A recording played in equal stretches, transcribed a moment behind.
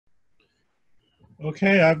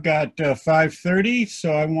Okay, I've got 5:30,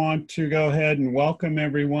 so I want to go ahead and welcome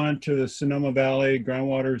everyone to the Sonoma Valley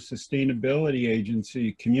Groundwater Sustainability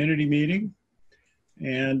Agency community meeting.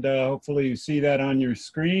 And hopefully you see that on your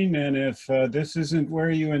screen. And if this isn't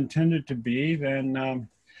where you intended to be, then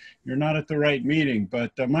you're not at the right meeting.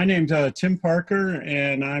 But my name's Tim Parker,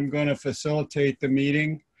 and I'm going to facilitate the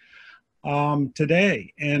meeting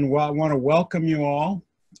today. And I want to welcome you all.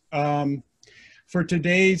 For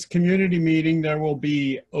today's community meeting, there will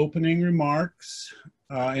be opening remarks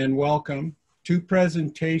and welcome, 2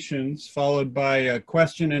 presentations followed by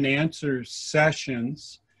question and answer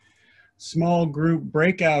sessions, small group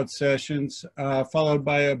breakout sessions, followed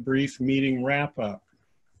by a brief meeting wrap-up.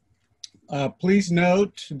 Please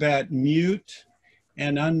note that mute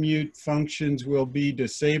and unmute functions will be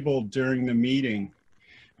disabled during the meeting.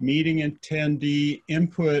 Meeting attendee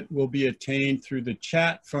input will be attained through the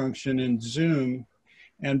chat function in Zoom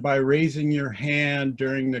and by raising your hand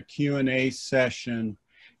during the Q&A session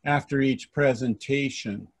after each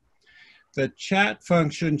presentation. The chat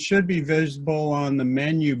function should be visible on the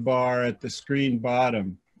menu bar at the screen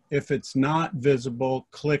bottom. If it's not visible,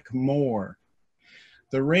 click More.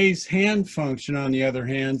 The raise hand function, on the other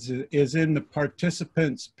hand, is in the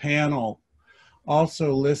participants panel,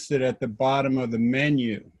 also listed at the bottom of the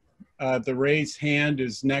menu. The raise hand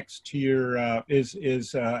is next to your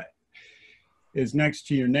next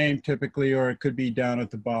to your name typically, or it could be down at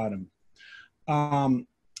the bottom.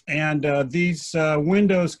 These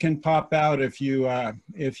windows can pop out if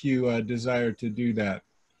you desire to do that.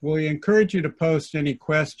 We encourage you to post any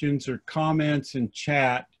questions or comments in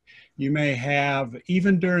chat you may have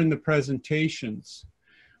even during the presentations.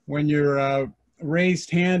 When your raised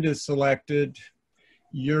hand is selected,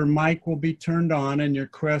 your mic will be turned on and your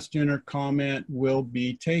question or comment will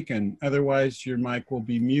be taken. Otherwise, your mic will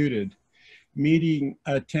be muted. Meeting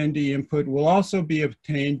attendee input will also be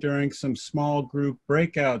obtained during some small group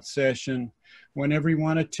breakout session when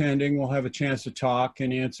everyone attending will have a chance to talk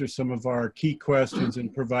and answer some of our key questions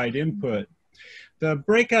and provide input. The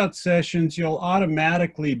breakout sessions, you'll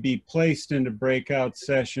automatically be placed into breakout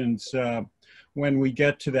sessions when we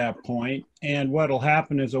get to that point. And what'll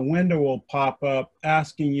happen is a window will pop up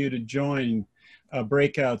asking you to join a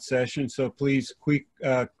breakout session. So please click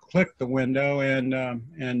the window and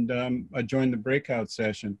join the breakout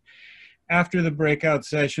session. After the breakout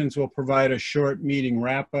sessions, we'll provide a short meeting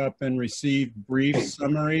wrap-up and receive brief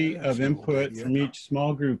summary of input from each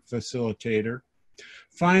small group facilitator.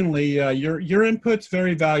 Finally, your input's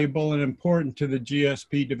very valuable and important to the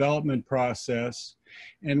GSP development process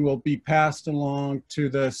and will be passed along to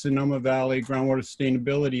the Sonoma Valley Groundwater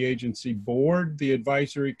Sustainability Agency Board, the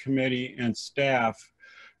Advisory Committee, and staff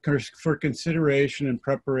for consideration and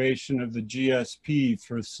preparation of the GSP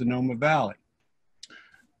for Sonoma Valley.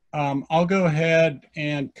 I'll go ahead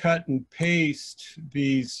and cut and paste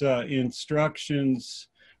these instructions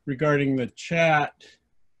regarding the chat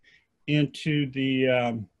into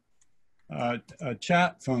the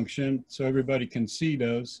chat function so everybody can see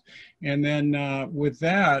those. And then with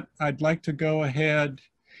that, I'd like to go ahead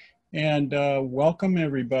and welcome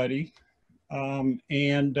everybody and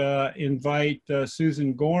invite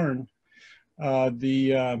Susan Gorn,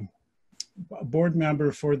 the board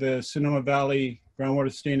member for the Sonoma Valley Groundwater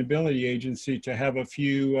Sustainability Agency, to have a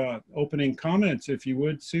few opening comments, if you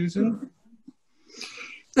would, Susan.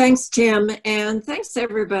 Thanks, Tim, and thanks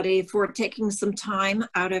everybody for taking some time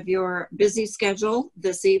out of your busy schedule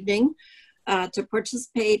this evening to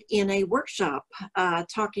participate in a workshop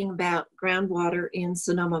talking about groundwater in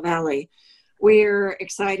Sonoma Valley. We're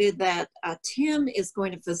excited that Tim is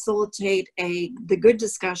going to facilitate the good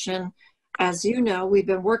discussion. As you know, we've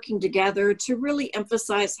been working together to really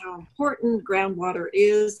emphasize how important groundwater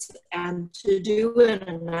is and to do an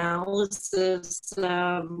analysis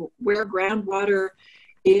of where groundwater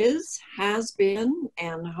is, has been,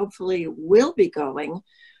 and hopefully will be going.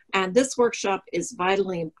 And this workshop is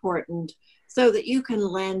vitally important so that you can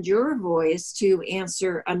lend your voice to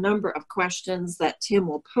answer a number of questions that Tim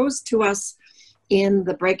will pose to us in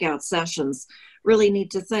the breakout sessions. Really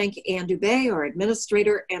need to thank Ann Dubé, our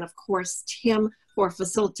administrator, and of course, Tim, for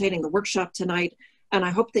facilitating the workshop tonight. And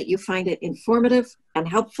I hope that you find it informative and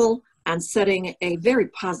helpful and setting a very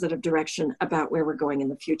positive direction about where we're going in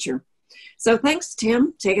the future. So thanks,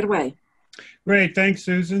 Tim. Take it away. Great. Thanks,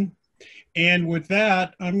 Susan. And with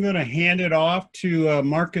that, I'm going to hand it off to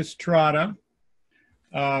Marcus Trotta,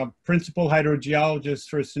 Principal Hydrogeologist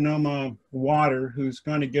for Sonoma Water, who's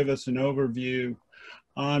going to give us an overview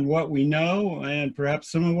on what we know and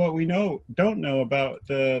perhaps some of what we don't know about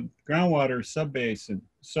the groundwater subbasin.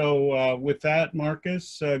 So with that,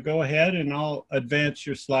 Marcus, go ahead and I'll advance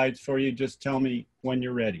your slides for you. Just tell me when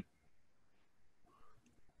you're ready.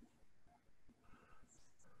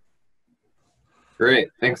 Great,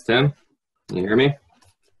 thanks, Tim. Can you hear me?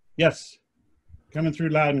 Yes, coming through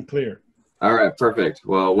loud and clear. All right, perfect.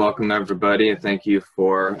 Well, welcome everybody, and thank you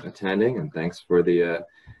for attending, and thanks for the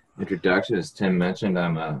introduction. As Tim mentioned,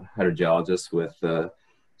 I'm a hydrogeologist with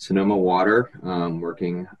Sonoma Water,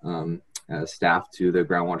 working as staff to the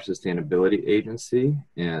Groundwater Sustainability Agency,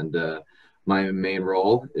 and my main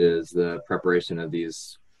role is the preparation of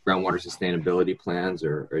these groundwater sustainability plans,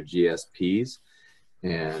 or GSPs,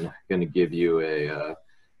 and I'm going to give you a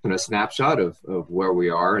kind of snapshot of where we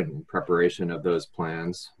are in preparation of those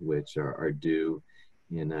plans, which are due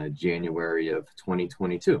in January of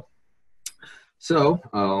 2022. So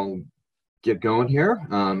I'll get going here.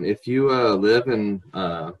 If you live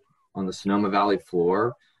on the Sonoma Valley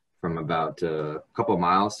floor, from about a couple of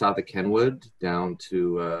miles south of Kenwood down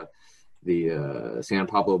to the San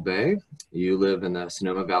Pablo Bay, you live in the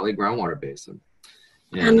Sonoma Valley Groundwater Basin.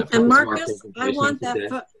 And Marcus, I want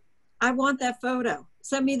that photo.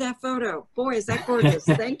 Send me that photo. Boy, is that gorgeous.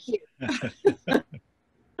 Thank you.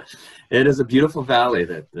 It is a beautiful valley,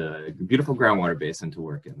 beautiful groundwater basin to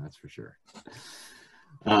work in, that's for sure.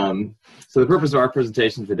 So the purpose of our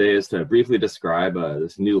presentation today is to briefly describe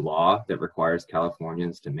this new law that requires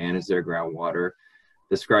Californians to manage their groundwater,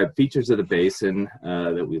 describe features of the basin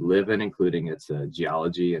that we live in, including its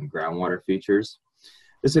geology and groundwater features.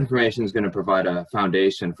 This information is going to provide a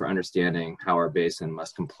foundation for understanding how our basin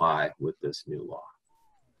must comply with this new law.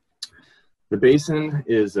 The basin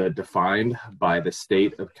is defined by the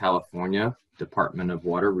state of California Department of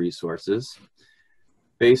Water Resources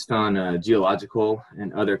based on geological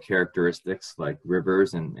and other characteristics like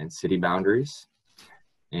rivers and city boundaries.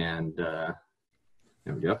 And there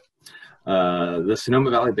we go. The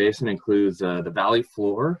Sonoma Valley Basin includes the valley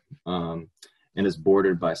floor and is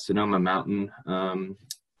bordered by Sonoma Mountain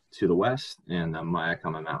to the west and the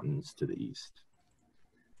Mayakama Mountains to the east.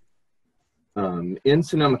 In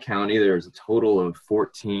Sonoma County, there's a total of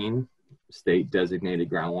 14 state designated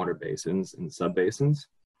groundwater basins and subbasins.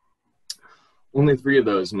 Only 3 of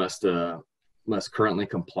those must currently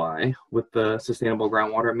comply with the Sustainable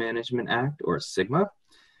Groundwater Management Act, or SGMA.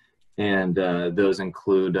 And those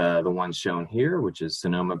include the ones shown here, which is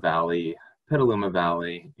Sonoma Valley, Petaluma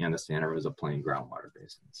Valley, and the Santa Rosa Plain groundwater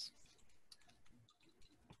basins.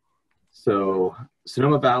 So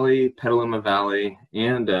Sonoma Valley, Petaluma Valley,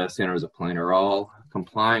 and Santa Rosa Plain are all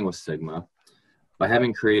complying with SGMA by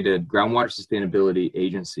having created groundwater sustainability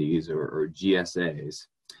agencies, or GSAs,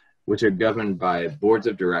 which are governed by boards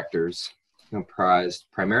of directors comprised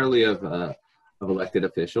primarily of elected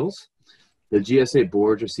officials. The GSA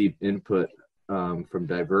boards receive input from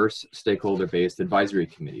diverse stakeholder-based advisory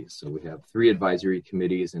committees. So we have 3 advisory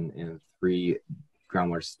committees and 3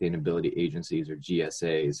 groundwater sustainability agencies, or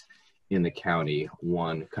GSAs, in the county,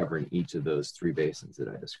 1 covering each of those 3 basins that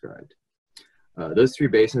I described. Those 3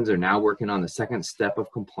 basins are now working on the second step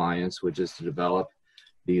of compliance, which is to develop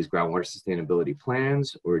these groundwater sustainability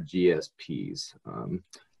plans, or GSPs,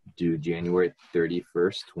 due January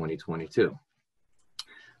 31st, 2022.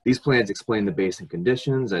 These plans explain the basin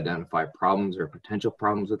conditions, identify problems or potential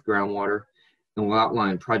problems with groundwater, and will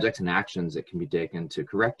outline projects and actions that can be taken to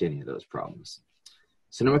correct any of those problems.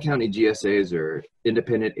 Sonoma County GSAs are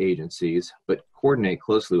independent agencies, but coordinate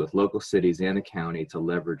closely with local cities and the county to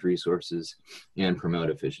leverage resources and promote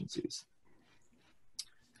efficiencies.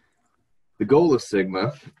 The goal of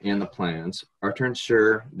SGMA and the plans are to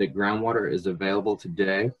ensure that groundwater is available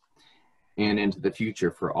today and into the future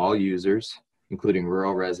for all users, including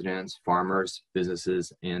rural residents, farmers,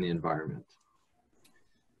 businesses, and the environment.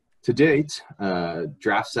 To date,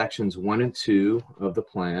 draft sections 1 and 2 of the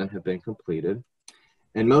plan have been completed,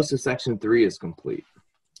 and most of section 3 is complete.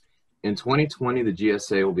 In 2020, the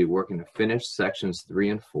GSA will be working to finish sections 3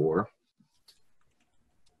 and 4.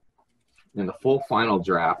 And the full final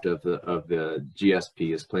draft of the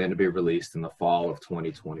GSP is planned to be released in the fall of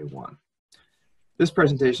 2021. This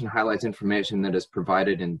presentation highlights information that is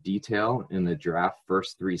provided in detail in the draft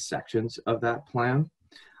first 3 sections of that plan.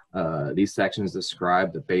 These sections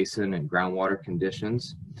describe the basin and groundwater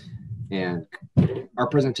conditions, and our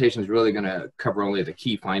presentation is really going to cover only the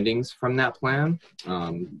key findings from that plan.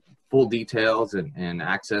 Full details and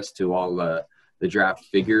access to all the draft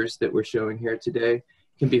figures that we're showing here today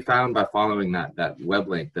can be found by following that web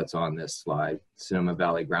link that's on this slide,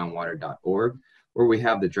 sonomavalleygroundwater.org, where we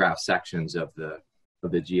have the draft sections of the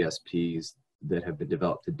GSPs that have been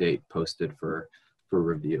developed to date posted for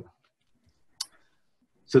review.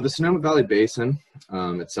 So the Sonoma Valley Basin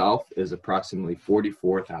itself is approximately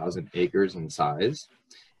 44,000 acres in size.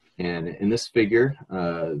 And in this figure,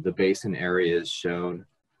 the basin area is shown,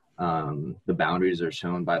 the boundaries are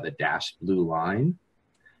shown by the dashed blue line,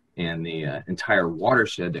 and the entire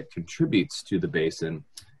watershed that contributes to the basin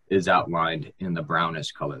is outlined in the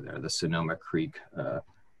brownish color there. The Sonoma Creek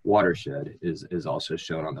watershed is also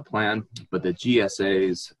shown on the plan, but the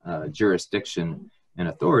GSA's jurisdiction and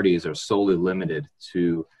authorities are solely limited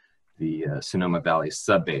to the Sonoma Valley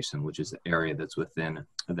subbasin, which is the area that's within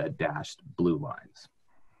the dashed blue lines.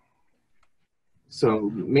 So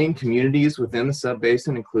main communities within the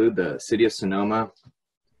subbasin include the city of Sonoma,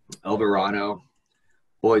 El Dorado,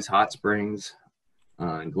 Boys Hot Springs,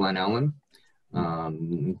 and Glen Ellen.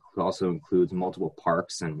 It also includes multiple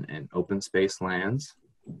parks and open space lands.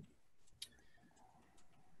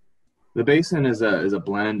 The basin is a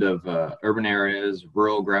blend of urban areas,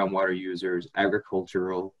 rural groundwater users,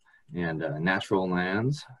 agricultural, and natural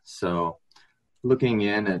lands. So looking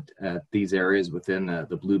in at these areas within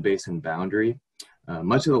the Blue Basin boundary,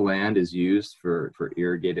 much of the land is used for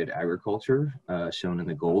irrigated agriculture, shown in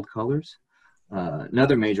the gold colors.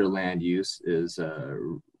 Another major land use is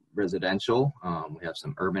residential. We have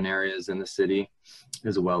some urban areas in the city,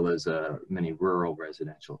 as well as many rural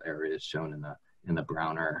residential areas shown in the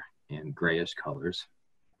browner and grayish colors.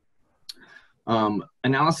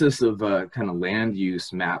 Analysis of kind of land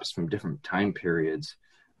use maps from different time periods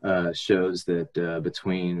shows that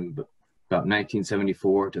between about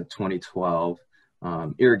 1974 to 2012,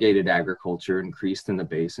 irrigated agriculture increased in the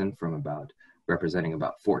basin from representing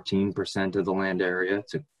about 14% of the land area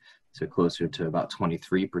to closer to about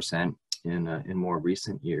 23% in more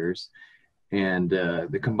recent years. And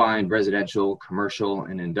the combined residential, commercial,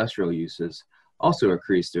 and industrial uses also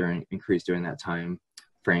increased during that time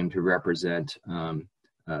frame to represent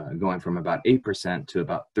going from about 8% to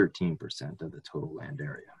about 13% of the total land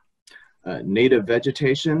area. Native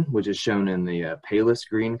vegetation, which is shown in the palest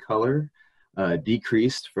green color,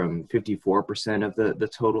 decreased from 54% of the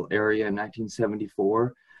total area in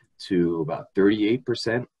 1974 to about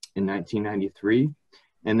 38% in 1993,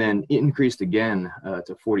 and then it increased again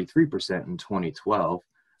to 43% in 2012.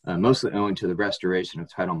 Mostly owing to the restoration of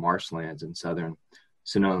tidal marshlands in southern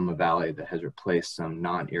Sonoma Valley that has replaced some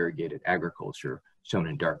non-irrigated agriculture, shown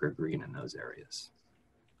in darker green in those areas.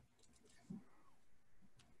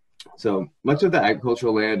 So much of the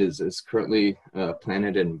agricultural land is currently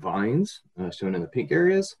planted in vines, shown in the pink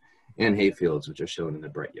areas, and hayfields, which are shown in the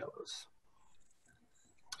bright yellows.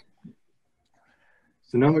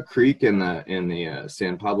 Sonoma Creek and the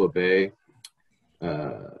San Pablo Bay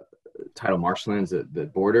tidal marshlands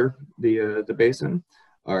that border the basin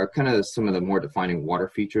are kind of some of the more defining water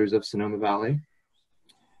features of Sonoma Valley.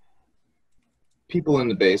 People in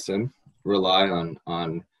the basin rely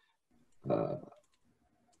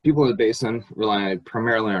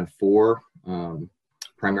primarily on four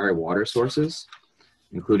primary water sources,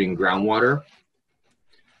 including groundwater,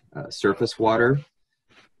 surface water,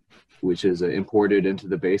 which is imported into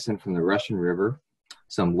the basin from the Russian River,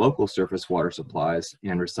 some local surface water supplies,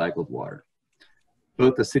 and recycled water.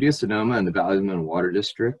 Both the city of Sonoma and the Valley Water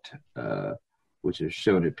District, which is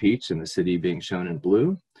shown in peach and the city being shown in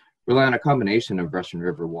blue, rely on a combination of Russian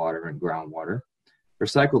River water and groundwater.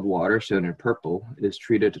 Recycled water, shown in purple, is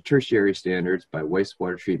treated to tertiary standards by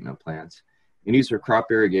wastewater treatment plants and used for crop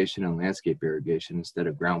irrigation and landscape irrigation instead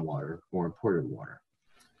of groundwater or imported water.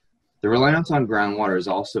 The reliance on groundwater is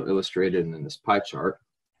also illustrated in this pie chart,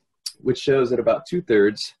 which shows that about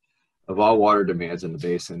 2/3 of all water demands in the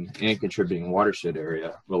basin and contributing watershed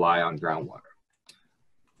area rely on groundwater.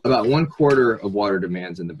 About 1/4 of water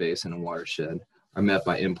demands in the basin and watershed are met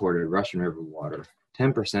by imported Russian River water,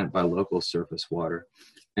 10% by local surface water,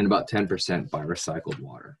 and about 10% by recycled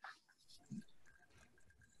water.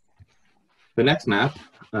 The next map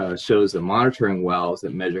shows the monitoring wells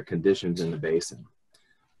that measure conditions in the basin.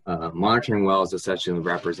 Monitoring wells essentially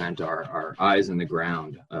represent our eyes in the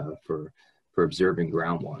ground for observing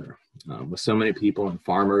groundwater. With so many people and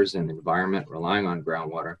farmers and the environment relying on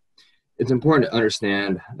groundwater, it's important to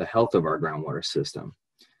understand the health of our groundwater system.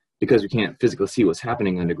 Because we can't physically see what's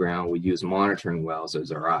happening underground, we use monitoring wells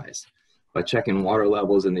as our eyes. By checking water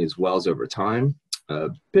levels in these wells over time, a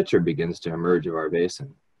picture begins to emerge of our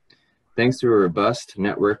basin. Thanks to a robust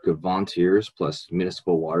network of volunteers plus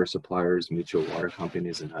municipal water suppliers, mutual water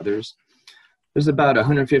companies, and others, there's about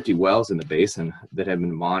 150 wells in the basin that have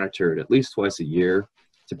been monitored at least twice a year,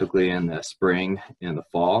 typically in the spring and the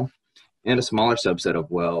fall, and a smaller subset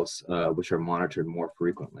of wells which are monitored more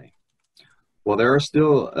frequently. While there are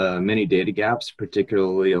still many data gaps,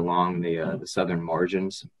 particularly along the southern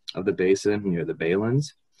margins of the basin near the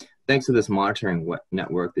Baylands, thanks to this monitoring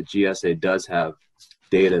network, the GSA does have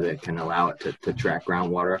data that can allow it to track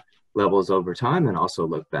groundwater levels over time and also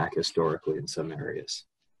look back historically in some areas.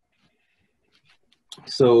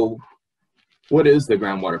 So what is the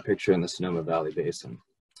groundwater picture in the Sonoma Valley Basin?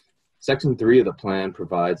 Section 3 of the plan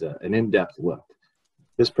provides an in-depth look.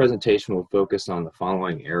 This presentation will focus on the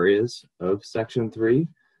following areas of Section 3,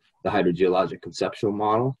 the hydrogeologic conceptual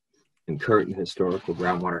model, and current and historical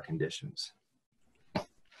groundwater conditions.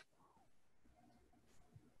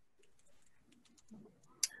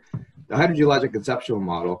 The hydrogeologic conceptual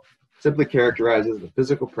model simply characterizes the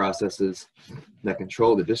physical processes that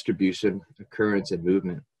control the distribution, occurrence, and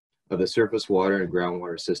movement of the surface water and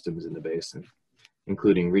groundwater systems in the basin,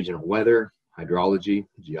 including regional weather, hydrology,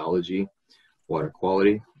 geology, water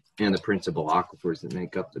quality, and the principal aquifers that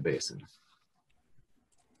make up the basin.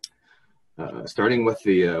 Starting with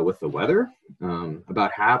the weather,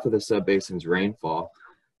 about half of the subbasin's rainfall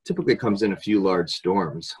typically comes in a few large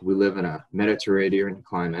storms. We live in a Mediterranean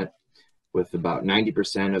climate with about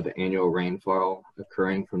 90% of the annual rainfall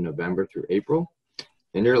occurring from November through April,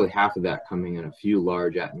 and nearly half of that coming in a few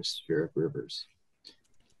large atmospheric rivers.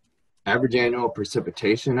 Average annual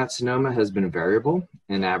precipitation at Sonoma has been variable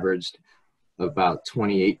and averaged about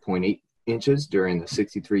 28.8 inches during the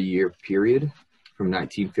 63-year period from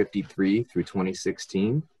 1953 through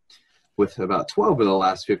 2016, with about 12 of the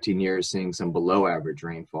last 15 years seeing some below average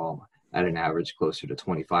rainfall at an average closer to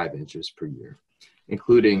 25 inches per year,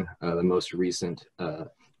 including the most recent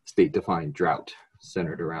state-defined drought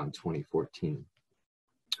centered around 2014.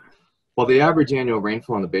 While the average annual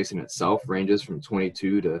rainfall in the basin itself ranges from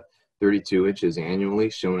 22 to 32 inches annually,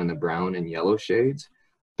 shown in the brown and yellow shades,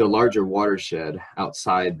 the larger watershed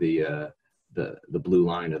outside the blue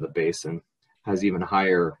line of the basin has even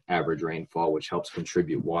higher average rainfall, which helps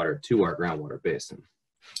contribute water to our groundwater basin.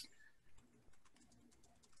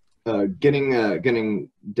 Getting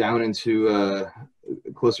down into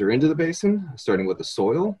closer into the basin, starting with the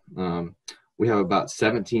soil. We have about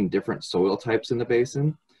 17 different soil types in the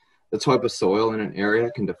basin. The type of soil in an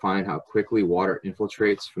area can define how quickly water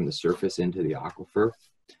infiltrates from the surface into the aquifer.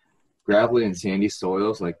 Gravelly and sandy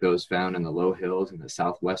soils, like those found in the low hills in the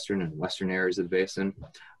southwestern and western areas of the basin,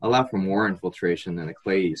 allow for more infiltration than the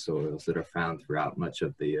clayey soils that are found throughout much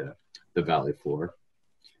of the valley floor.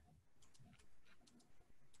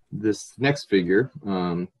 This next figure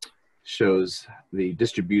shows the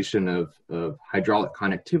distribution of hydraulic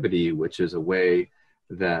connectivity, which is a way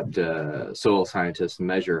that soil scientists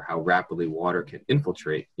measure how rapidly water can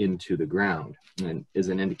infiltrate into the ground and is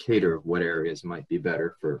an indicator of what areas might be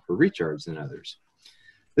better for recharge than others.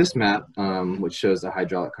 This map, which shows the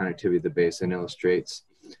hydraulic connectivity of the basin, illustrates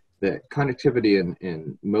that connectivity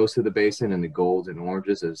in most of the basin in the golds and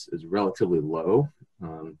oranges is relatively low,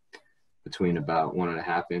 between about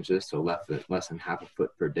 1.5 inches to less than half a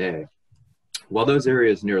foot per day. While those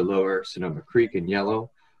areas near lower Sonoma Creek in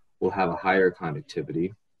yellow will have a higher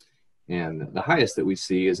conductivity. And the highest that we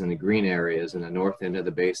see is in the green areas in the north end of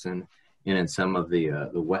the basin and in some of the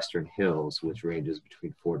western hills, which ranges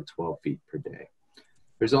between 4 to 12 feet per day.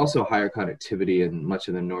 There's also higher conductivity in much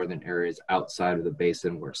of the northern areas outside of the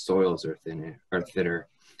basin where soils are thinner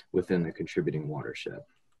within the contributing watershed.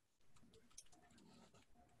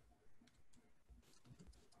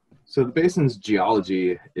 So the basin's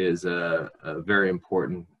geology is a very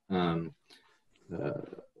important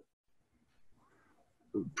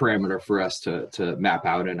parameter for us to map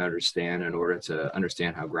out and understand in order to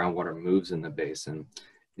understand how groundwater moves in the basin.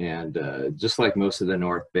 And just like most of the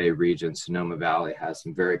North Bay region, Sonoma Valley has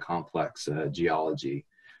some very complex geology.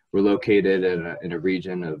 We're located in a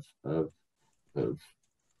region of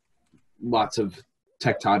lots of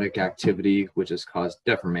tectonic activity, which has caused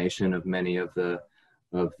deformation of many of the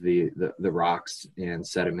rocks and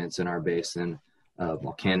sediments in our basin.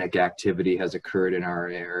 Volcanic activity has occurred in our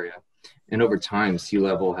area. And over time, sea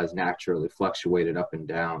level has naturally fluctuated up and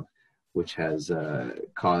down, which has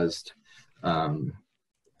caused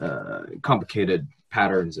complicated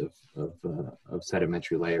patterns of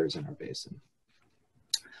sedimentary layers in our basin.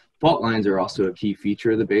 Fault lines are also a key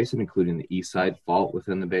feature of the basin, including the East Side Fault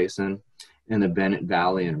within the basin and the Bennett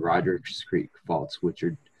Valley and Rogers Creek faults, which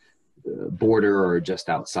are border or just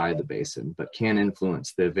outside the basin, but can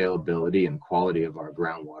influence the availability and quality of our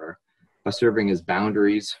groundwater by serving as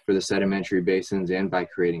boundaries for the sedimentary basins and by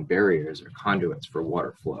creating barriers or conduits for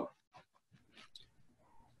water flow.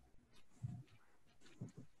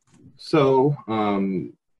 So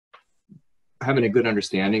having a good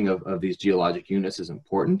understanding of these geologic units is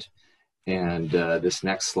important. And this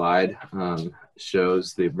next slide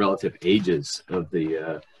shows the relative ages of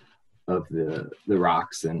the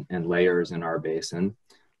rocks and layers in our basin.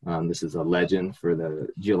 This is a legend for the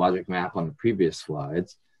geologic map on the previous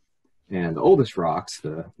slides. And the oldest rocks,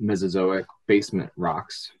 the Mesozoic basement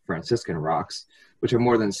rocks, Franciscan rocks, which are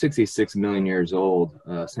more than 66 million years old,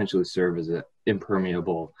 essentially serve as an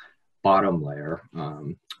impermeable bottom layer,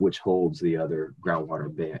 which holds the other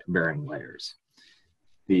groundwater bearing layers.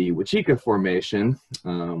 The Huachica Formation,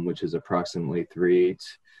 which is approximately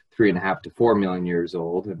 3.5 to 4 million years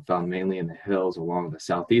old and found mainly in the hills along the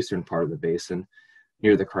southeastern part of the basin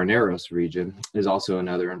near the Carneros region, is also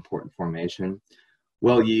another important formation.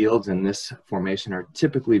 Well yields in this formation are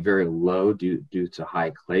typically very low due to high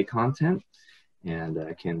clay content, and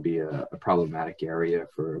can be a problematic area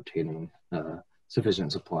for obtaining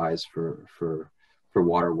sufficient supplies for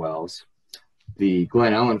water wells. The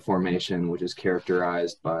Glen Ellen Formation, which is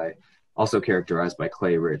also characterized by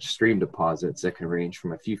clay-rich stream deposits that can range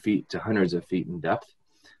from a few feet to hundreds of feet in depth,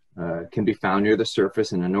 can be found near the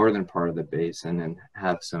surface in the northern part of the basin and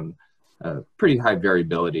have some pretty high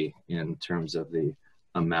variability in terms of the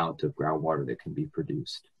amount of groundwater that can be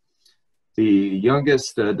produced. The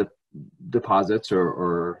youngest deposits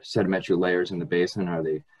or sedimentary layers in the basin are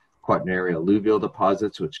the Quaternary alluvial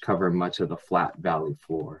deposits, which cover much of the flat valley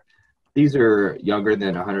floor. These are younger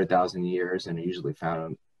than 100,000 years and are usually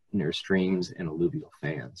found near streams and alluvial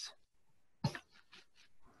fans.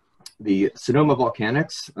 The Sonoma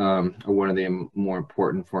volcanics are one of the more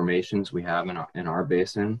important formations we have in our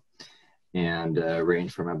basin, and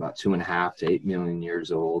range from about 2.5 to 8 million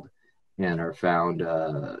years old, and are found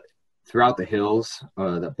throughout the hills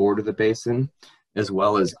that border the basin, as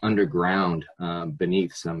well as underground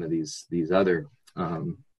beneath some of these other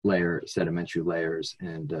sedimentary layers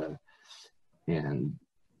and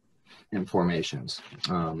formations.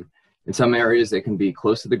 In some areas, they can be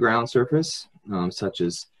close to the ground surface, such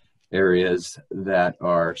as areas that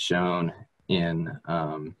are shown in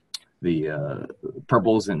the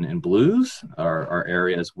purples and blues are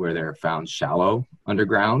areas where they're found shallow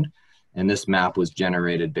underground. And this map was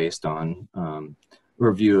generated based on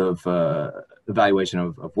review of evaluation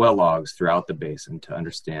of well logs throughout the basin to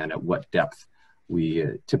understand at what depth we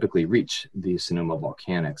typically reach the Sonoma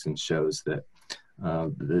volcanics, and shows that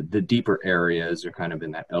the deeper areas are kind of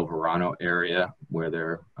in that El Verano area where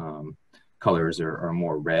their colors are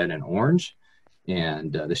more red and orange,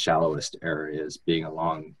 and the shallowest areas being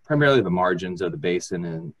along primarily the margins of the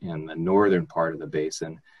basin and the northern part of the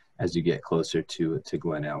basin as you get closer to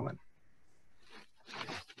Glen Ellen.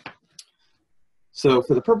 So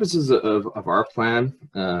for the purposes of our plan,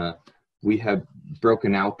 we have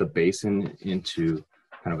broken out the basin into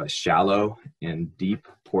kind of a shallow and deep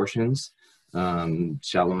portions,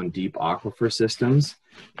 shallow and deep aquifer systems.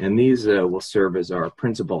 And these will serve as our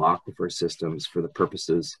principal aquifer systems for the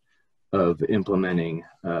purposes of implementing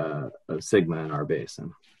Sigma in our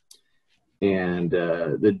basin. And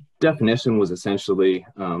the definition was essentially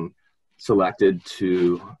selected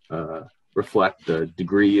to reflect the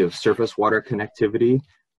degree of surface water connectivity,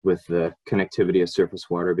 with the connectivity of surface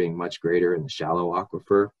water being much greater in the shallow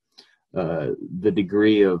aquifer. The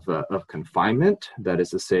degree of confinement, that is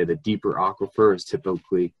to say the deeper aquifer is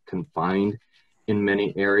typically confined in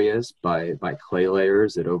many areas by clay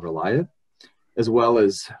layers that overlie it, as well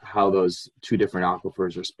as how those two different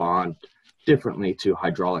aquifers respond differently to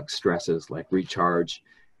hydraulic stresses like recharge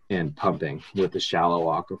and pumping, with the shallow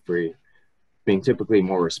aquifer being typically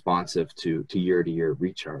more responsive to year-to-year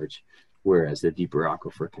recharge, whereas the deeper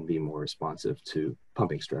aquifer can be more responsive to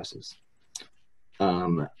pumping stresses.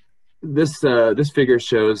 This figure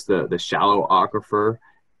shows the shallow aquifer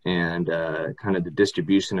and kind of the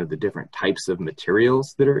distribution of the different types of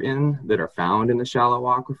materials that are found in the shallow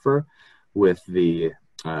aquifer, with the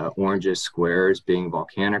orangish squares being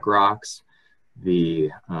volcanic rocks,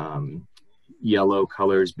 the yellow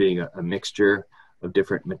colors being a mixture of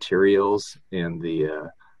different materials, and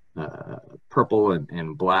the purple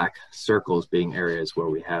and black circles being areas where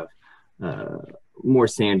we have more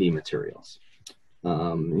sandy materials.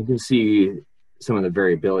 You can see some of the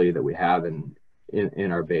variability that we have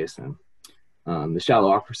in our basin. The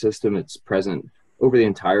shallow aquifer system, it's present over the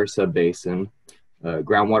entire sub-basin.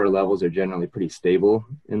 Groundwater levels are generally pretty stable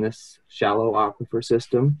in this shallow aquifer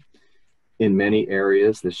system. In many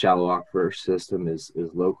areas, the shallow aquifer system is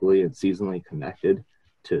locally and seasonally connected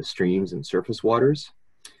to streams and surface waters.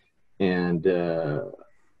 And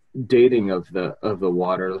dating of the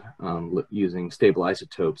water using stable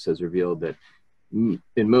isotopes has revealed that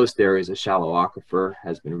in most areas, a shallow aquifer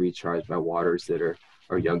has been recharged by waters that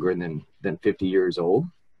are younger than 50 years old.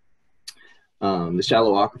 The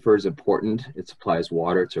shallow aquifer is important. It supplies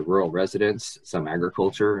water to rural residents, some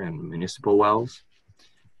agriculture, and municipal wells.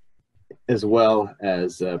 as well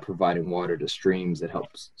as providing water to streams that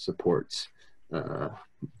helps support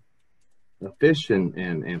fish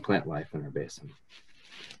and plant life in our basin.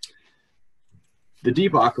 The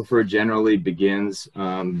deep aquifer generally begins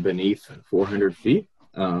beneath 400 feet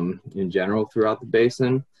in general throughout the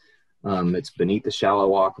basin. It's beneath the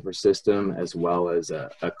shallow aquifer system, as well as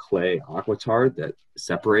a clay aquitard that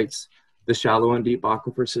separates the shallow and deep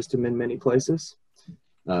aquifer system in many places.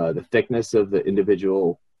 The thickness of the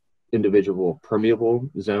individual permeable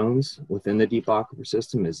zones within the deep aquifer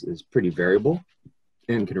system is pretty variable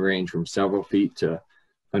and can range from several feet to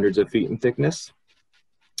hundreds of feet in thickness.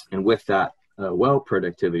 And with that, well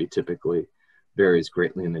productivity typically varies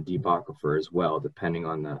greatly in the deep aquifer as well, depending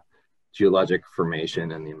on the geologic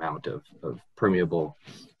formation and the amount of permeable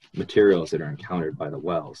materials that are encountered by the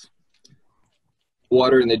wells.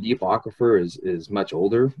 Water in the deep aquifer is much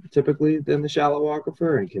older typically than the shallow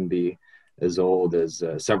aquifer and can be as old as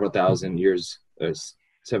several thousand years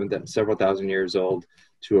old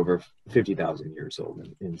to over 50,000 years old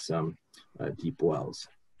in some deep wells.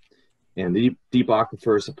 And the deep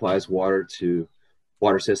aquifer supplies water to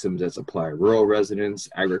water systems that supply rural residents,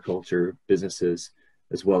 agriculture, businesses,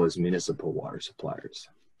 as well as municipal water suppliers.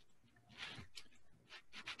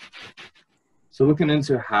 So looking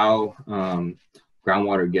into how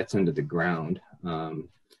groundwater gets into the ground,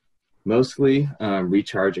 mostly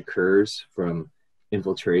recharge occurs from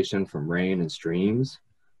infiltration from rain and streams.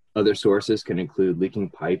 Other sources can include leaking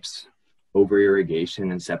pipes,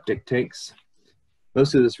 over-irrigation, and septic tanks.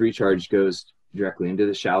 Most of this recharge goes directly into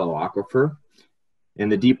the shallow aquifer, and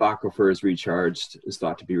the deep aquifer is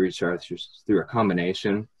thought to be recharged through a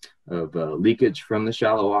combination of leakage from the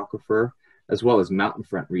shallow aquifer, as well as mountain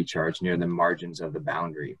front recharge near the margins of the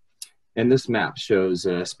boundary. And this map shows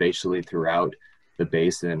spatially throughout the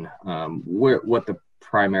basin what the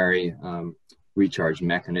primary recharge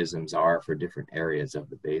mechanisms are for different areas of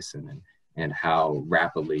the basin and how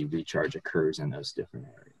rapidly recharge occurs in those different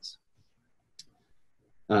areas.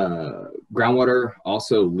 Groundwater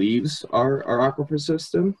also leaves our aquifer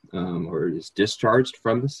system or is discharged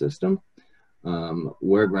from the system.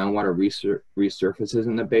 Where groundwater resurfaces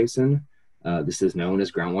in the basin, this is known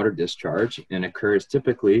as groundwater discharge and occurs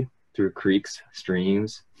typically through creeks,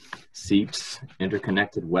 streams, seeps,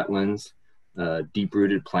 interconnected wetlands,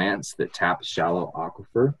 deep-rooted plants that tap shallow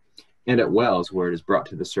aquifer, and at wells where it is brought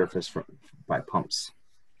to the surface by pumps.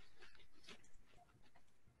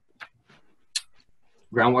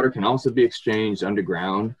 Groundwater can also be exchanged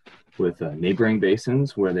underground with neighboring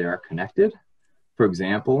basins where they are connected. For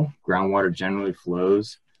example, groundwater generally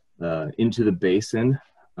flows into the basin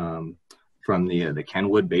from the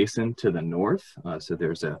Kenwood Basin to the north. So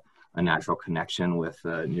there's a natural connection with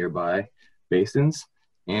nearby basins.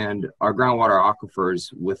 And our groundwater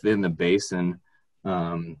aquifers within the basin,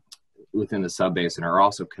 within the subbasin, are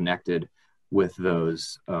also connected with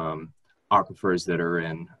those aquifers that are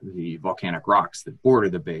in the volcanic rocks that border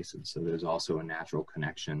the basin. So there's also a natural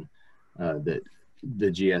connection that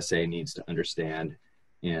the GSA needs to understand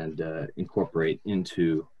and incorporate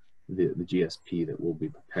into the GSP that we'll be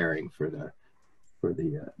preparing for the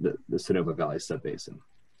Sonoma Valley subbasin.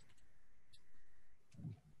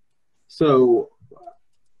 So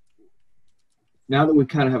now that we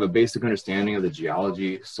kind of have a basic understanding of the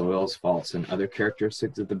geology, soils, faults, and other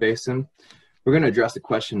characteristics of the basin, we're going to address the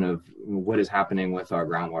question of what is happening with our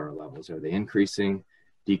groundwater levels. Are they increasing,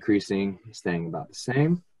 decreasing, staying about the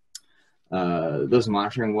same? Those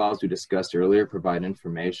monitoring wells we discussed earlier provide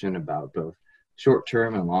information about both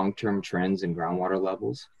short-term and long-term trends in groundwater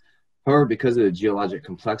levels. However, because of the geologic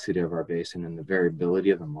complexity of our basin and the variability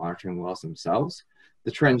of the monitoring wells themselves,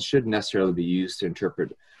 the trends shouldn't necessarily be used to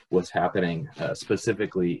interpret what's happening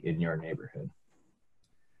specifically in your neighborhood.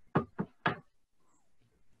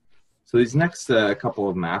 So these next couple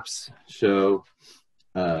of maps show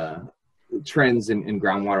trends in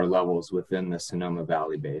groundwater levels within the Sonoma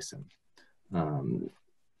Valley Basin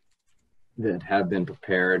that have been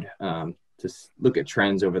prepared to look at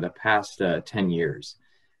trends over the past 10 years.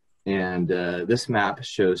 And this map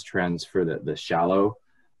shows trends for the shallow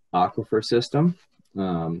aquifer system.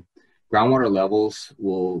 Groundwater levels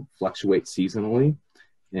will fluctuate seasonally,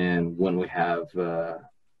 and when we have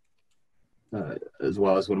as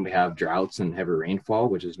well as when we have droughts and heavy rainfall,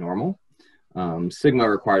 which is normal. Sigma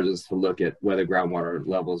requires us to look at whether groundwater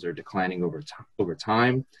levels are declining over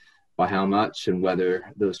time, by how much, and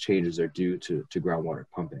whether those changes are due to groundwater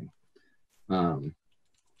pumping.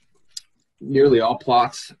 Nearly all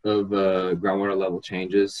plots of groundwater level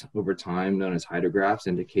changes over time, known as hydrographs,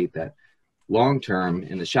 indicate that long-term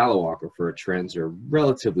in the shallow aquifer, trends are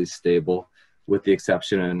relatively stable with the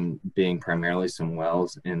exception being primarily some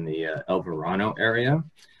wells in the El Verano area.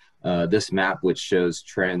 This map, which shows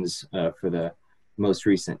trends for the most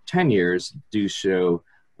recent 10 years, do show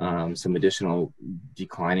some additional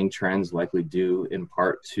declining trends, likely due in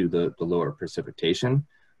part to the lower precipitation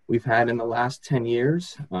we've had in the last 10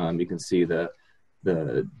 years. You can see the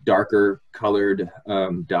darker colored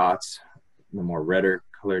dots, the more redder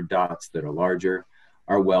colored dots that are larger,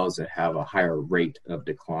 are wells that have a higher rate of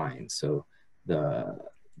decline. So the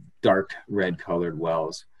dark red colored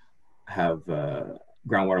wells have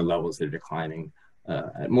groundwater levels that are declining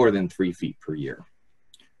at more than 3 feet per year.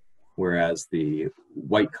 Whereas the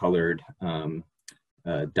white colored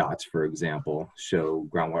dots, for example, show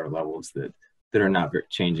groundwater levels that are not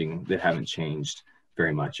changing, that haven't changed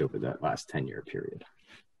very much over that last 10-year period.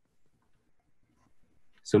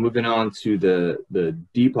 So moving on to the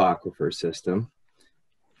deep aquifer system,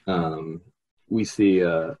 we see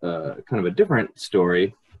a kind of a different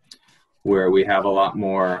story where we have a lot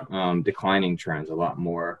more declining trends, a lot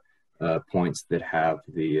more points that have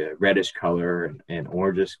the reddish color and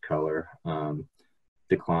orangish color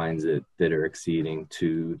declines that are exceeding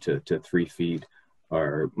 2 to 3 feet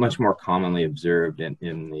are much more commonly observed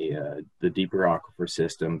in the deeper aquifer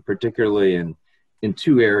system, particularly in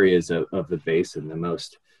two areas of the basin. The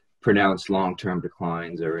most pronounced long-term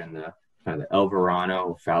declines are in the kind of the El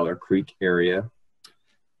Verano, Fowler Creek area,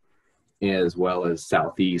 as well as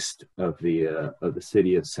southeast of the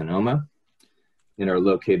city of Sonoma, and are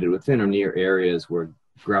located within or near areas where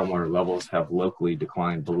groundwater levels have locally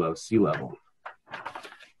declined below sea level.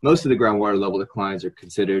 Most of the groundwater level declines are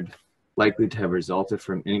considered likely to have resulted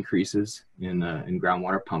from increases in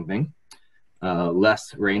groundwater pumping.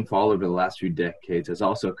 Less rainfall over the last few decades has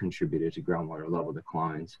also contributed to groundwater level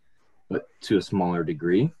declines, but to a smaller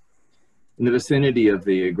degree. In the vicinity of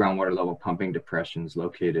the groundwater level pumping depressions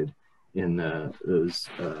located in those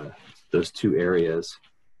two areas,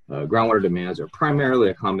 groundwater demands are primarily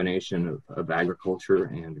a combination of agriculture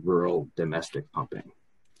and rural domestic pumping.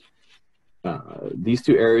 These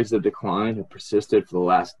two areas of decline have persisted for the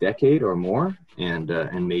last decade or more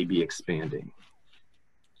and may be expanding.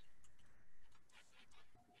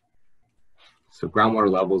 So groundwater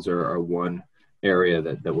levels are one area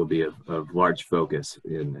that will be of large focus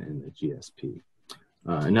in the GSP.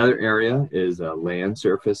 Another area is land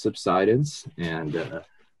surface subsidence, and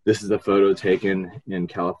this is a photo taken in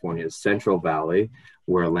California's Central Valley,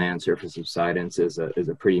 where land surface subsidence is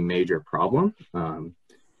a pretty major problem,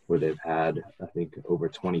 where they've had, I think, over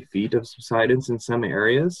 20 feet of subsidence in some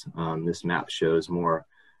areas. This map shows more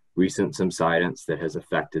recent subsidence that has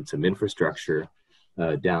affected some infrastructure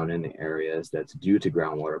down in the areas that's due to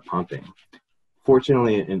groundwater pumping.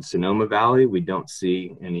 Fortunately, in Sonoma Valley, we don't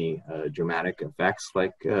see any dramatic effects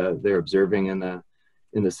like they're observing in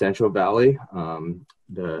the Central Valley.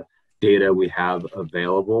 The data we have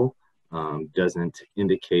available doesn't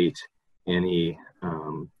indicate any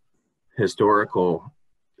historical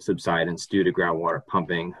subsidence due to groundwater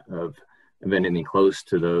pumping of anything close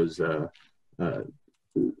to those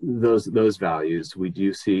values. We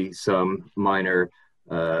do see some minor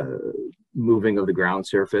moving of the ground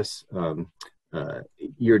surface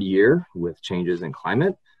year to year with changes in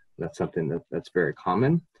climate. That's something that's very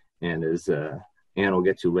common, and as Ann will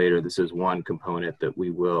get to later, this is one component that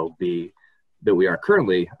we are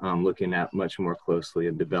currently looking at much more closely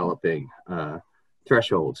and developing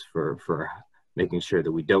thresholds for making sure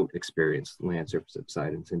that we don't experience land surface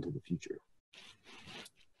subsidence into the future.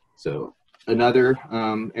 So another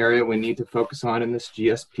area we need to focus on in this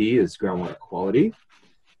GSP is groundwater quality.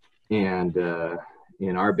 And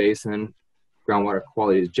in our basin, groundwater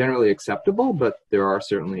quality is generally acceptable, but there are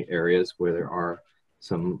certainly areas where there are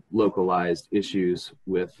some localized issues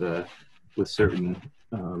with certain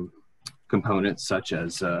components, such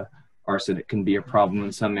as arsenic can be a problem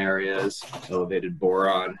in some areas. Elevated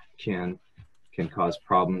boron can cause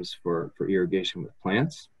problems for irrigation with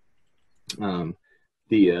plants.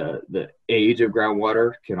 The age of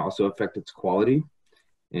groundwater can also affect its quality.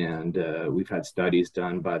 And we've had studies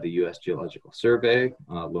done by the U.S. Geological Survey,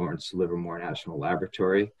 Lawrence Livermore National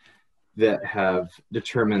Laboratory, that have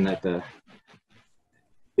determined that the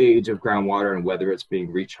age of groundwater and whether it's being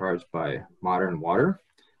recharged by modern water.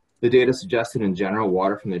 The data suggested in general,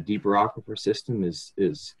 water from the deeper aquifer system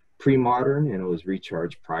is pre-modern and it was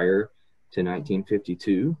recharged prior to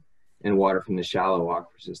 1952. And water from the shallow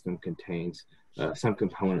aquifer system contains some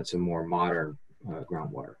components of more modern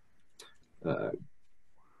groundwater.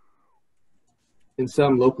 In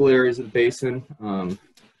some local areas of the basin,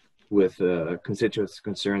 with constituents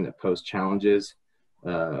concerned that pose challenges,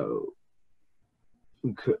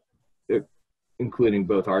 including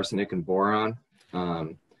both arsenic and boron.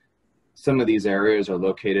 Some of these areas are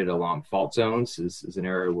located along fault zones. This is an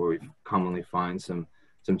area where we commonly find some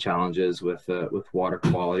challenges with water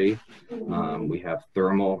quality. We have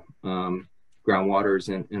thermal groundwaters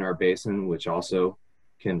in our basin, which also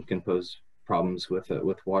can pose problems with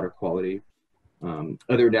water quality.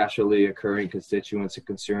 Other naturally occurring constituents of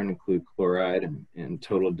concern include chloride and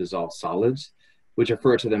total dissolved solids, which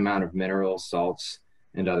refer to the amount of minerals, salts,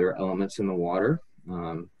 and other elements in the water.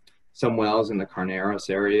 Some wells in the Carneros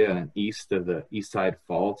area and east of the East Side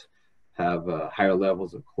Fault have higher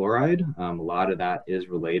levels of chloride. A lot of that is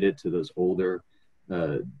related to those older,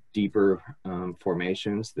 deeper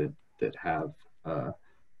formations that have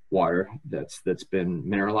water that's been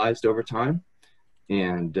mineralized over time.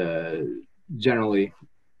 And generally,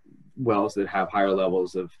 wells that have higher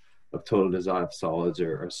levels of total dissolved solids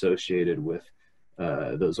are associated with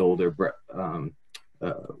those older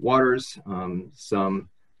waters. Some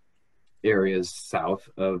areas south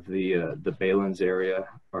of the Balin's area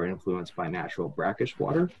are influenced by natural brackish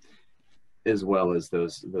water, as well as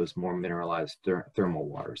those more mineralized thermal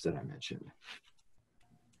waters that I mentioned.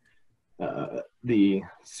 The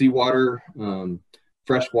seawater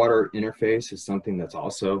freshwater interface is something that's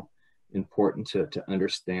also important to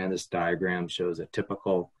understand. This diagram shows a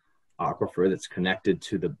typical aquifer that's connected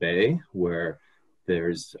to the bay, where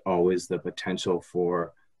there's always the potential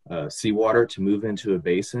for seawater to move into a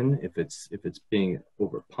basin if it's being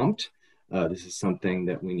overpumped. This is something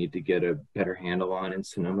that we need to get a better handle on in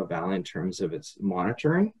Sonoma Valley in terms of its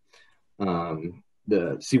monitoring.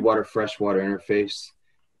 The seawater freshwater interface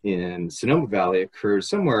in Sonoma Valley occurs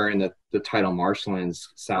somewhere in the tidal marshlands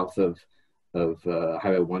south of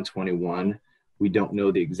Highway 121. We don't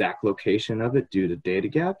know the exact location of it due to data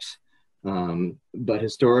gaps, but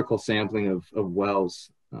historical sampling of wells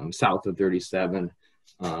south of 37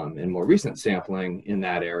 and more recent sampling in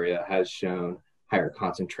that area has shown higher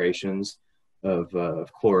concentrations of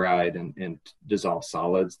chloride and dissolved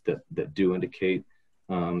solids that do indicate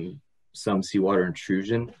some seawater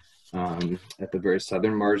intrusion at the very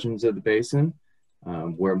southern margins of the basin,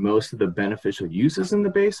 where most of the beneficial uses in the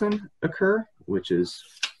basin occur, which is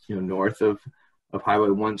north of Highway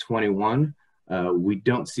 121. We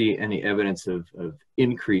don't see any evidence of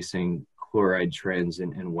increasing chloride trends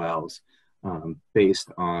in wells based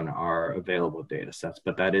on our available data sets,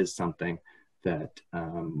 but that is something that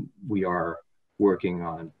we are working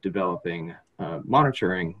on developing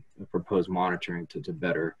proposed monitoring to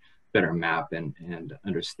better map and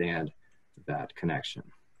understand that connection.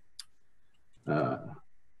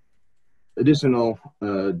 Additional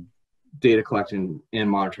data collection and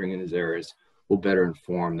monitoring in these areas will better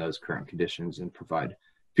inform those current conditions and provide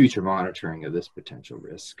future monitoring of this potential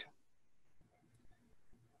risk.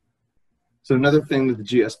 So another thing that the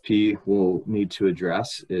GSP will need to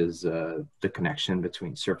address is the connection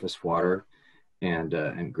between surface water and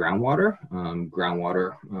groundwater.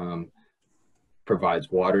 Groundwater provides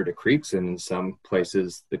water to creeks, and in some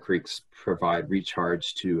places the creeks provide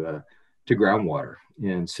recharge to groundwater.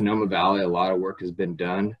 In Sonoma Valley, a lot of work has been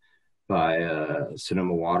done by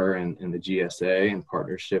Sonoma Water and the GSA in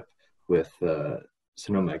partnership with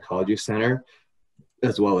Sonoma Ecology Center,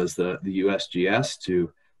 as well as the USGS,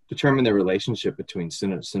 to determine the relationship between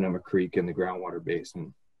Sonoma Creek and the groundwater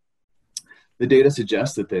basin. The data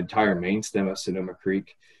suggests that the entire main stem of Sonoma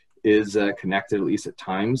Creek is connected, at least at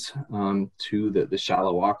times, to the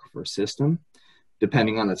shallow aquifer system.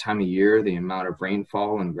 Depending on the time of year, the amount of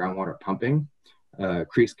rainfall and groundwater pumping,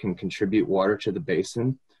 creeks can contribute water to the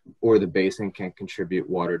basin, or the basin can contribute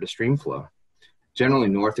water to stream flow. Generally,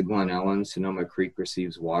 north of Glen Ellen, Sonoma Creek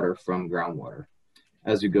receives water from groundwater.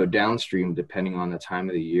 As we go downstream, depending on the time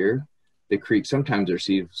of the year, the creek sometimes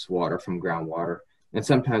receives water from groundwater and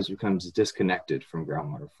sometimes becomes disconnected from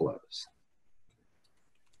groundwater flows.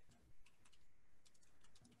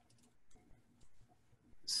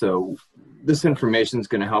 So this information is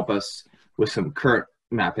going to help us with some current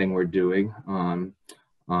mapping we're doing on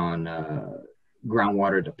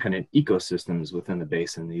groundwater dependent ecosystems within the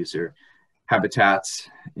basin. These are habitats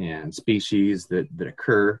and species that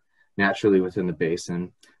occur naturally within the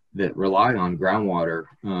basin that rely on groundwater,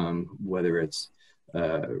 whether it's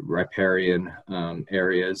riparian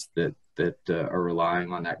areas that are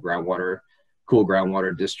relying on that cool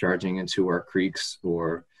groundwater discharging into our creeks,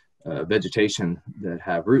 or vegetation that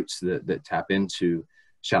have roots that tap into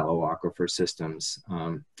shallow aquifer systems.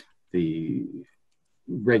 The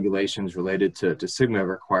regulations related to SGMA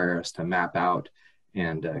require us to map out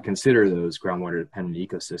and consider those groundwater dependent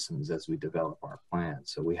ecosystems as we develop our plan.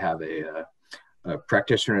 So we have a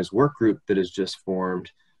practitioners work group that is just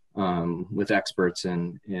formed with experts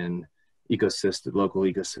in local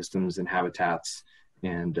ecosystems and habitats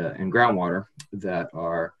and groundwater that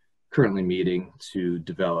are currently meeting to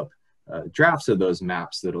develop drafts of those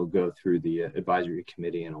maps that'll go through the advisory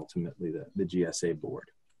committee and ultimately the GSA board.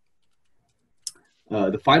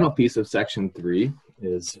 The final piece of section 3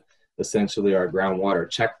 is essentially our groundwater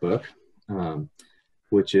checkbook,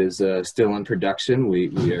 which is still in production.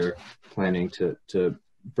 We are planning to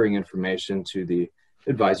bring information to the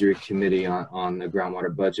advisory committee on the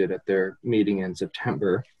groundwater budget at their meeting in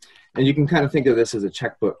September. And you can kind of think of this as a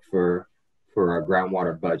checkbook for our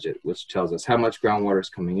groundwater budget, which tells us how much groundwater is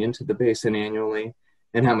coming into the basin annually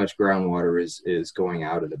and how much groundwater is going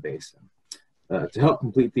out of the basin. To help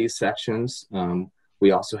complete these sections,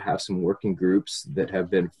 we also have some working groups that have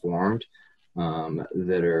been formed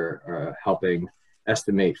that are helping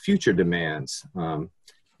estimate future demands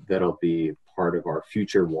that'll be part of our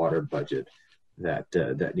future water budget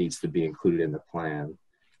that needs to be included in the plan.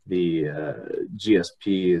 The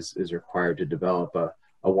GSP is required to develop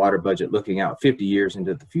a water budget looking out 50 years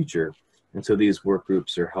into the future. And so these work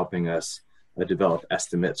groups are helping us develop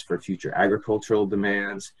estimates for future agricultural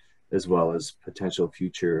demands, as well as potential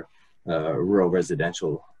future rural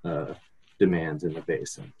residential demands in the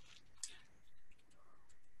basin.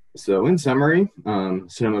 So in summary,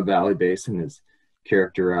 Sonoma Valley Basin is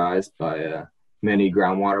characterized by many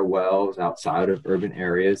groundwater wells outside of urban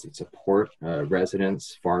areas that support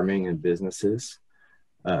residents, farming, and businesses.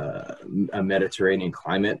 A Mediterranean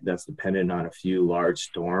climate that's dependent on a few large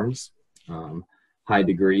storms, high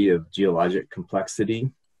degree of geologic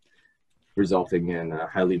complexity, resulting in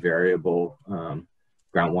highly variable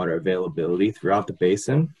groundwater availability throughout the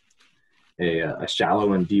basin, a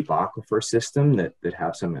shallow and deep aquifer system that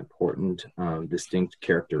have some important distinct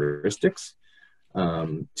characteristics,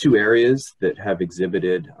 2 areas that have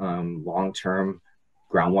exhibited long-term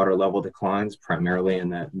groundwater level declines, primarily in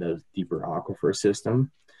the deeper aquifer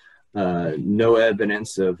system. No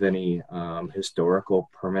evidence of any historical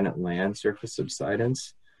permanent land surface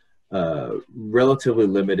subsidence. Relatively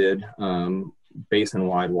limited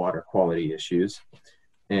basin-wide water quality issues.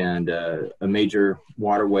 And a major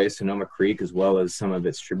waterway, Sonoma Creek, as well as some of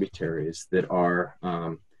its tributaries that are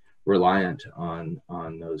reliant on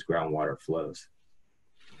those groundwater flows.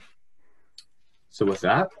 So with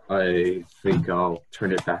that, I think I'll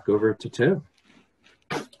turn it back over to Tim.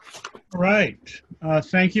 All right.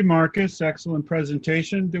 Thank you, Marcus. Excellent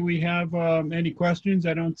presentation. Do we have any questions?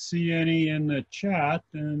 I don't see any in the chat,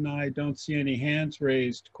 and I don't see any hands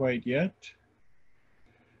raised quite yet.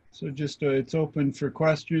 So just it's open for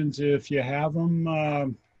questions. If you have them,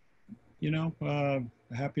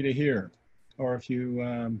 happy to hear. Or if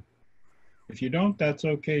you don't, that's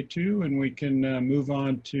okay too, and we can move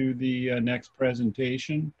on to the next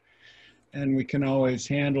presentation. And we can always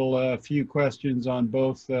handle a few questions on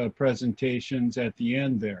both presentations at the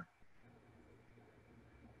end there.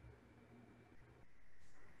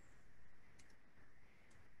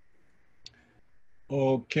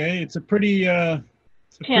 Okay, it's a pretty...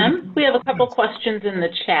 Tim, we have a couple questions in the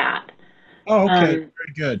chat. Oh, okay,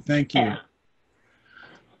 very good, thank you. Yeah.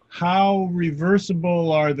 How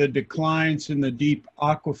reversible are the declines in the deep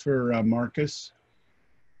aquifer, Marcus?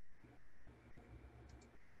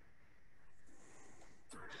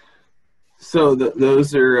 So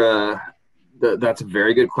those are, that's a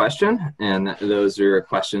very good question. And those are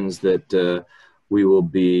questions that we will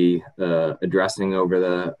be addressing over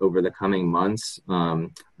the coming months. I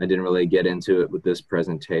didn't really get into it with this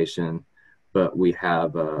presentation, but we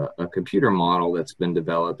have a computer model that's been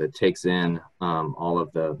developed that takes in all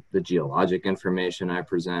of the geologic information I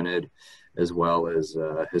presented, as well as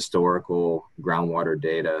historical groundwater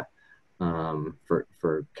data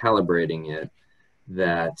for calibrating it,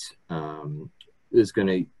 that is going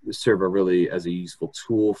to serve as a useful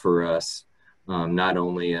tool for us, not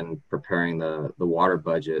only in preparing the water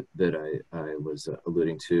budget that I was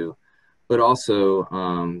alluding to, but also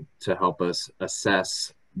to help us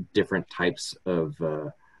assess different types of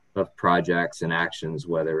projects and actions,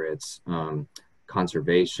 whether it's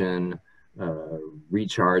conservation,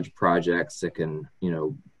 recharge projects that can,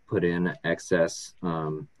 put in excess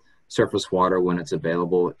surface water when it's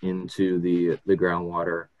available into the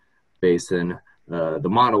groundwater basin. The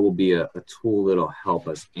model will be a tool that'll help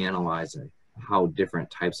us analyze how different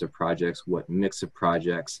types of projects, what mix of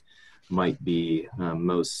projects might be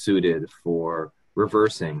most suited for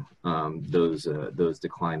reversing those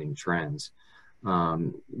declining trends.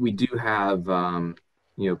 We do have,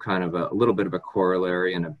 kind of a little bit of a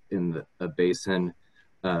corollary in a basin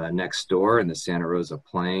next door in the Santa Rosa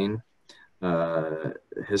Plain.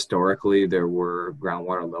 Historically, there were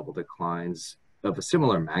groundwater level declines of a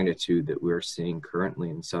similar magnitude that we're seeing currently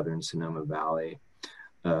in southern Sonoma Valley,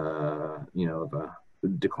 of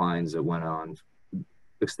declines that went on,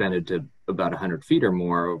 extended to about 100 feet or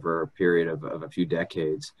more over a period of a few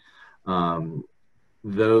decades.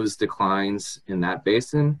 Those declines in that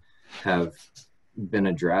basin have been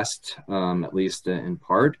addressed, at least in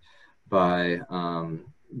part, by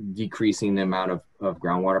decreasing the amount of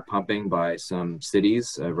groundwater pumping by some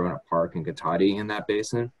cities, Roanoke Park and Cotati in that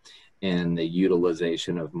basin, and the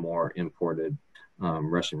utilization of more imported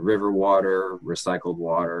Russian River water, recycled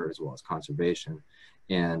water, as well as conservation.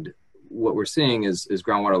 And what we're seeing is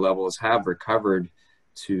groundwater levels have recovered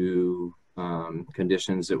to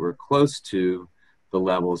conditions that were close to the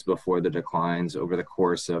levels before the declines over the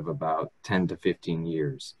course of about 10 to 15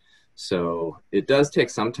 years. So it does take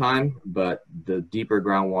some time, but the deeper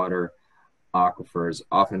groundwater aquifers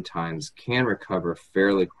oftentimes can recover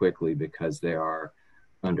fairly quickly because they are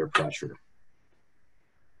under pressure.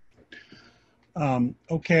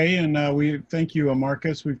 Okay, and we thank you,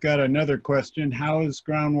 Marcus. We've got another question. How is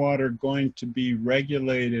groundwater going to be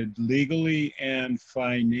regulated legally and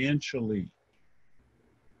financially?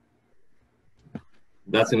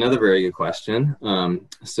 That's another very good question.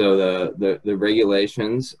 So the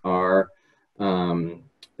regulations are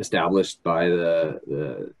established by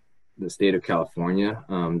the state of California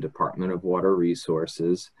Department of Water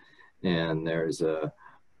Resources, and there's a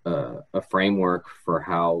framework for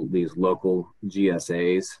how these local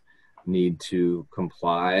GSAs need to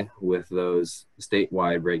comply with those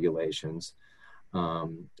statewide regulations.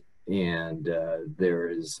 There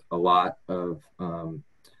is a lot of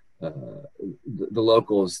the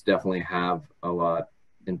locals definitely have a lot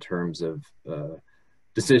in terms of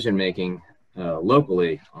decision making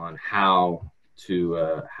locally on how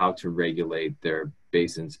to regulate their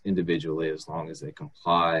basins individually, as long as they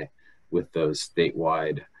comply with those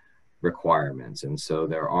statewide requirements. And so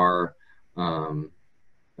there are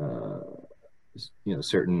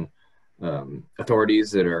certain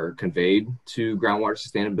authorities that are conveyed to groundwater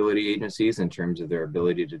sustainability agencies in terms of their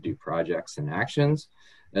ability to do projects and actions,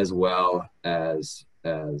 as well as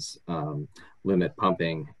limit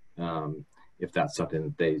pumping if that's something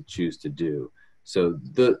that they choose to do. So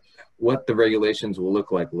what the regulations will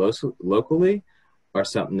look like locally are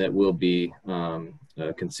something that will be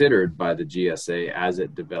considered by the GSA as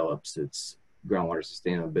it develops its groundwater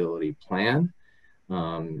sustainability plan.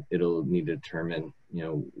 It'll need to determine,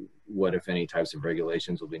 what, if any, types of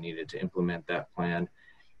regulations will be needed to implement that plan,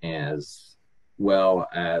 as well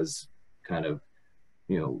as kind of,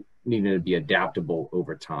 needing to be adaptable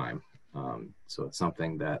over time. So it's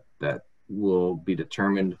something that will be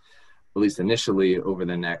determined, at least initially, over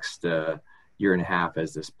the next year and a half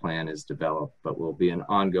as this plan is developed, but will be an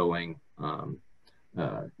ongoing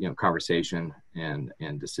conversation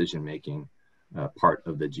and decision-making part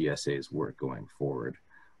of the GSA's work going forward.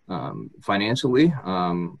 Financially,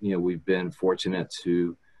 we've been fortunate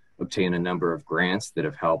to obtain a number of grants that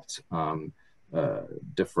have helped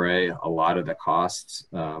defray a lot of the costs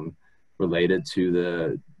related to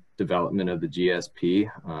the development of the GSP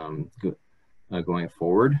going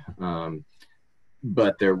forward.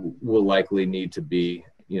 But there will likely need to be,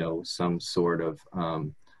 some sort of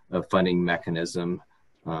funding mechanism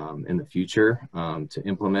in the future to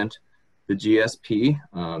implement the GSP.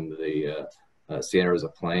 The Santa Rosa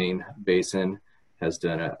Plain Basin has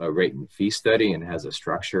done a rate and fee study and has a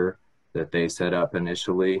structure that they set up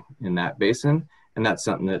initially in that basin. And that's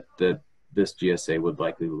something that this GSA would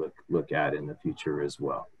likely look at in the future as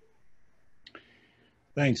well.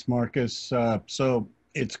 Thanks, Marcus. So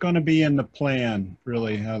it's going to be in the plan,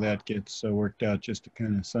 really, how that gets worked out, just to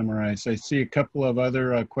kind of summarize. I see a couple of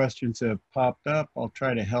other questions that have popped up. I'll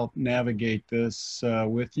try to help navigate this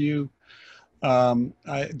with you.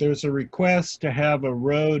 There's a request to have a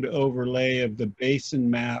road overlay of the basin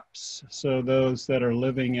maps, so those that are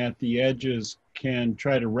living at the edges can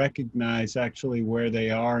try to recognize actually where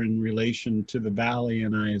they are in relation to the valley,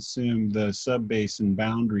 and I assume the sub-basin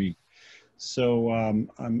boundary. So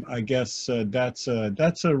I guess that's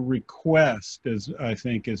a request, I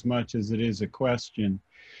think, as much as it is a question.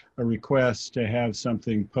 A request to have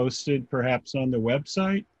something posted, perhaps on the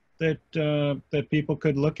website that people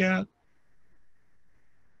could look at.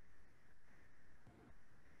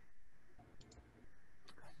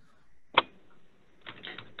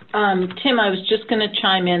 Tim, I was just going to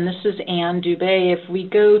chime in. This is Ann Dubé. If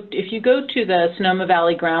you go to the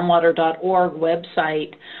SonomaValleyGroundwater.org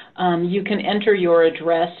website, you can enter your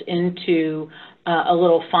address into a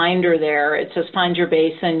little finder there. It says Find Your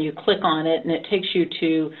Basin. You click on it, and it takes you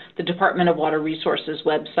to the Department of Water Resources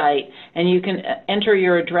website. And you can enter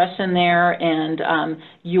your address in there, and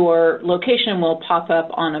your location will pop up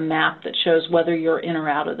on a map that shows whether you're in or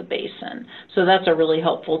out of the basin. So that's a really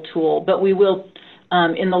helpful tool. But we will,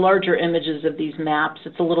 in the larger images of these maps,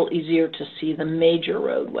 it's a little easier to see the major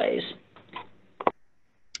roadways.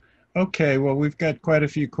 Okay, well, we've got quite a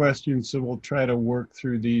few questions, so we'll try to work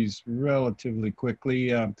through these relatively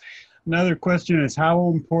quickly. Another question is, how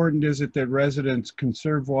important is it that residents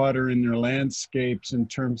conserve water in their landscapes in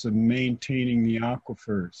terms of maintaining the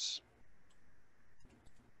aquifers?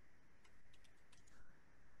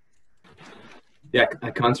 Yeah,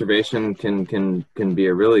 conservation can be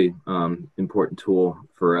a really important tool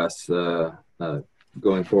for us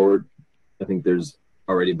going forward. I think there's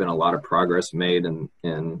already been a lot of progress made, and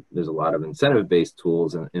there's a lot of incentive-based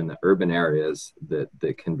tools in the urban areas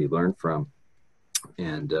that can be learned from,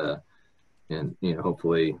 and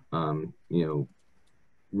hopefully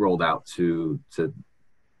rolled out to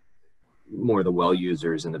more of the well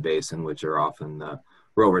users in the basin, which are often the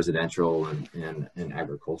rural residential and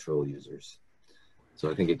agricultural users.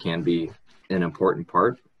 So I think it can be an important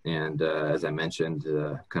part. And as I mentioned,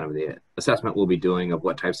 kind of the assessment we'll be doing of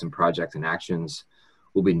what types of projects and actions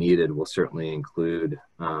will be needed will certainly include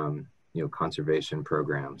conservation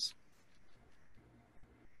programs.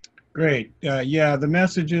 Great. Yeah, the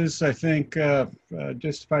messages, I think,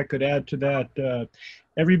 just if I could add to that,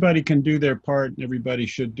 everybody can do their part, and everybody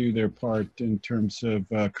should do their part in terms of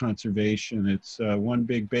conservation. It's one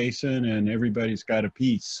big basin, and everybody's got a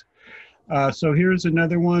piece. So here's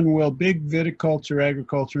another one. Will big viticulture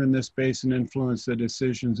agriculture in this basin influence the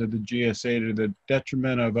decisions of the GSA to the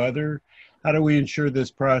detriment of other? How do we ensure this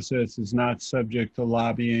process is not subject to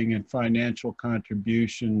lobbying and financial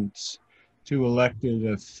contributions to elected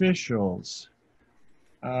officials?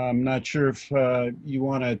 I'm not sure if you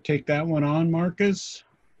want to take that one on, Marcus.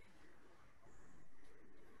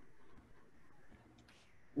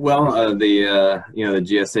 Well, the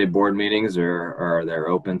GSA board meetings they're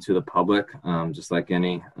open to the public, just like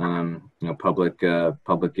any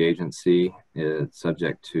public agency. It's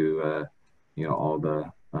subject to all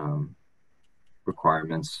the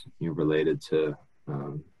requirements related to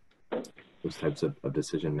those types of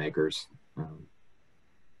decision makers.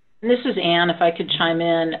 This is Ann, if I could chime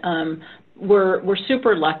in. We're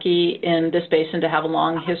super lucky in this basin to have a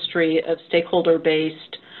long history of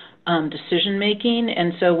stakeholder-based decision making,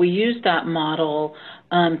 and so we use that model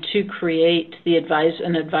to create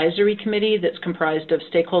an advisory committee that's comprised of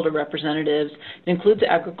stakeholder representatives. It includes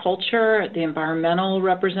agriculture, the environmental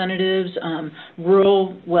representatives,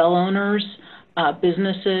 rural well owners,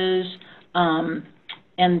 businesses,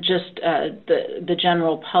 and just the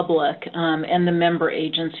general public, and the member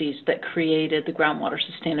agencies that created the Groundwater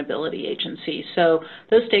Sustainability Agency. So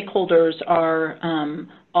those stakeholders are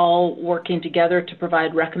all working together to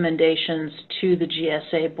provide recommendations to the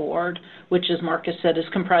GSA board, which, as Marcus said, is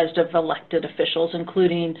comprised of elected officials,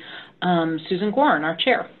 including Susan Gorn, our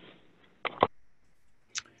chair.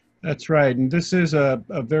 That's right, and this is a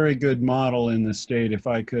very good model in the state, if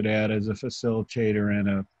I could add, as a facilitator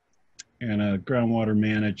and a groundwater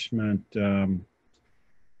management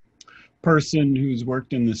person who's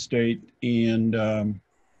worked in the state. And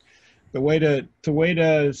the way to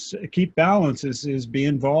keep balance is be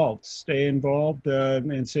involved, stay involved,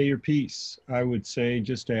 and say your piece, I would say,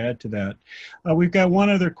 just to add to that. We've got one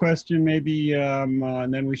other question, maybe,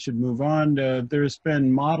 and then we should move on. There's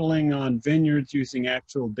been modeling on vineyards using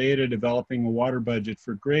actual data, developing a water budget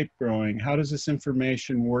for grape growing. How does this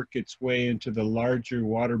information work its way into the larger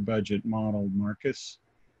water budget model, Marcus?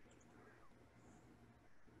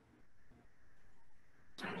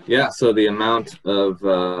 Yeah, so the amount of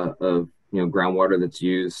groundwater that's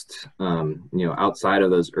used outside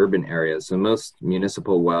of those urban areas. So most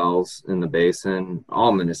municipal wells in the basin,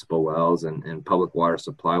 all municipal wells and public water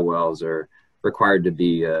supply wells are required to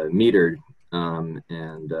be metered,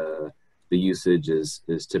 and the usage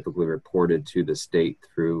is typically reported to the state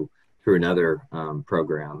through another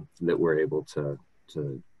program that we're able to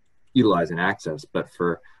utilize and access. But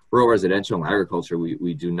for rural residential and agriculture,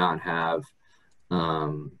 we do not have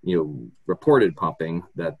reported pumping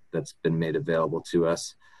that's been made available to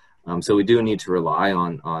us. So we do need to rely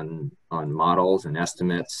on models and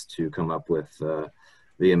estimates to come up with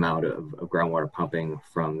the amount of groundwater pumping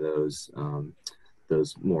from those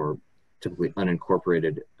more typically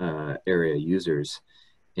unincorporated area users,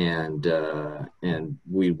 and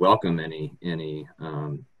we welcome any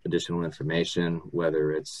additional information,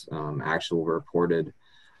 whether it's actual reported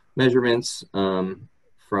measurements from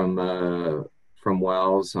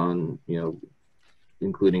wells on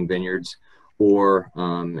including vineyards, or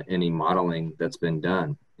any modeling that's been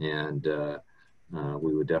done. And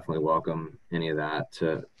we would definitely welcome any of that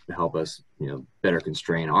to help us, better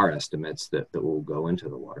constrain our estimates that will go into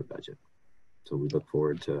the water budget. So we look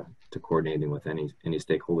forward to coordinating with any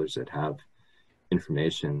stakeholders that have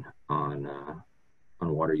information on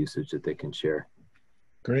water usage that they can share.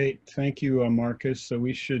 Great, thank you, Marcus. So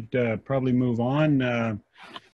we should probably move on.